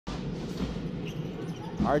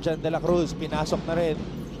Arjan de la Cruz, pinasok na rin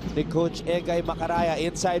ni Coach Egay Macaraya.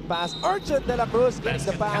 Inside pass, Arjan de la Cruz gets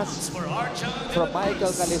the pass from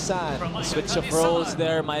Michael Calisaan. Switch of roles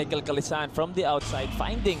there, Michael Calisaan from the outside,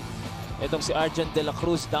 finding itong si Arjan de la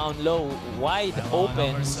Cruz down low, wide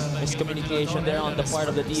open. Miscommunication there on the part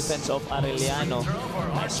of the defense of Arellano.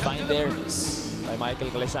 Nice find there by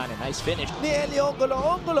Michael Calisaan. Nice finish. Ni Eli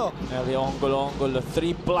Ongolo. Eli Ongolo,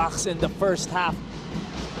 3 blocks in the first half.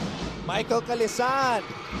 Michael Calisaan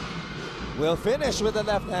will finish with the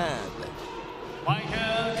left hand.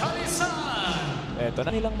 Michael Calisaan. Ito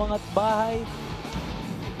na nilang mga bahay.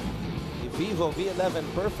 Vivo V11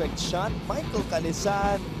 perfect shot. Michael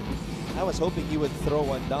Calisaan. I was hoping he would throw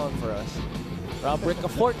one down for us. Robert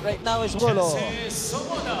Cafort right now is Wolo.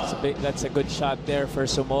 That's a good shot there for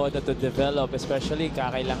Sumoda to develop, especially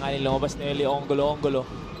kakailangan lumabas ni Eli Ongolo.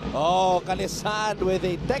 Oh, Calisaan with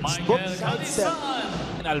a textbook sidestep.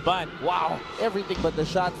 Alban, wow. Everything but the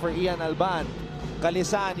shot for Ian Alban.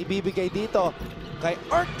 Calisaan ibibigay dito kay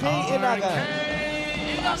RK Ilagan.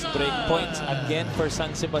 Fast break points again for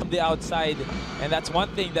San Sebastian from the outside. And that's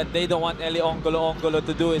one thing that they don't want Eli Ongolo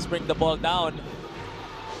to do, is bring the ball down.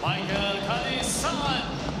 Michael Calisaan.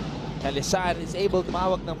 Calisaan is able to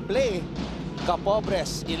mawag ng play.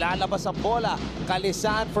 Capobres, ilalabas ang bola.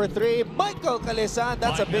 Calisaan for 3. Michael Calisaan,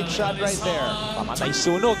 that's a big shot right there. Pamatay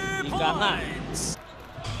sunog. Ika nga.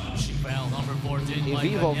 A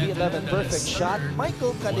Vivo V11 perfect shot.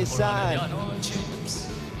 Michael Calisaan.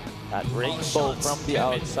 That rainbow from the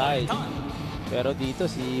outside. Pero dito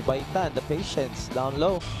si Baitan, the patience down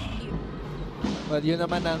low. Well, yun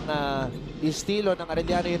naman ang estilo ng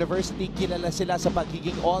Arellano University. Kilala sila sa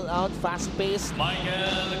pagiging all-out, fast-paced.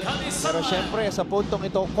 Pero syempre, sa puntong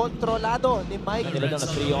ito, kontrolado ni Mike. Nila doon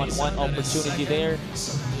a 3-on-1 opportunity there.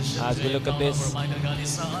 As we look at this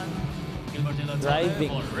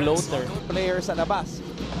driving floater. Player sa labas.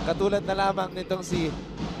 Katulad na lamang nitong si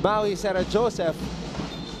Maui Sarah Joseph.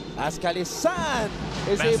 As Calisaan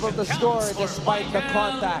is able to score despite the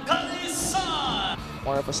contact.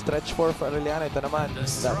 More of a stretch for Arellano. Ito naman,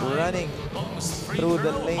 that running through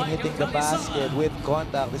the lane, hitting the basket with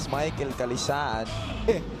contact is Michael Calisaan.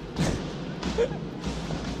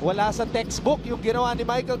 Wala sa textbook yung ginawa ni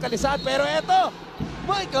Michael Calisaan, pero eto,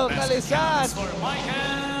 Michael Calisaan.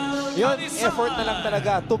 Yun, effort na lang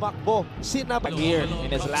talaga, tumakbo. Here in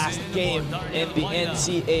his last game in the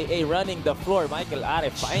NCAA, running the floor, Michael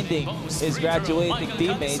Aref finding his graduating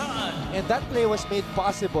teammate. And that play was made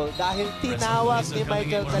possible dahil tinawag ni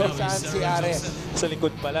Michael Calisaan si Aref. Sa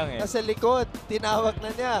likod pa lang eh. Nasa likod, tinawag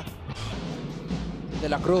na niya. De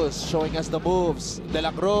la Cruz showing us the moves. De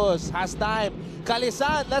la Cruz has time.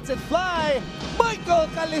 Calisaan lets it fly. Michael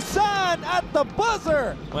Calisaan at the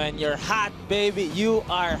buzzer. When you're hot, baby, you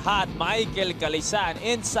are hot. Michael Calisaan,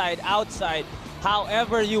 inside, outside,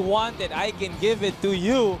 however you want it, I can give it to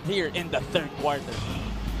you here in the third quarter.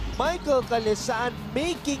 Michael Calisaan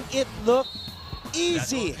making it look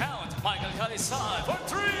easy. Michael Calisaan for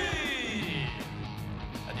 3.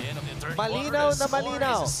 Malinaw na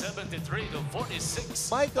malinaw.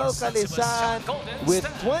 Michael Calisaan with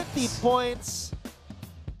 20 points.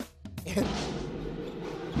 And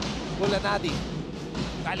Mulanadi.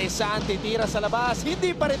 Calisaan titira sa labas.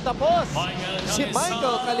 Hindi pa rin tapos. Si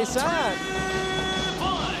Michael Calisaan.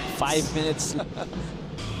 5 minutes.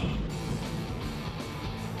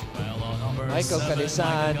 Michael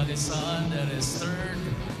Calisaan.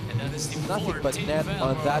 Nothing but net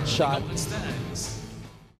on that shot.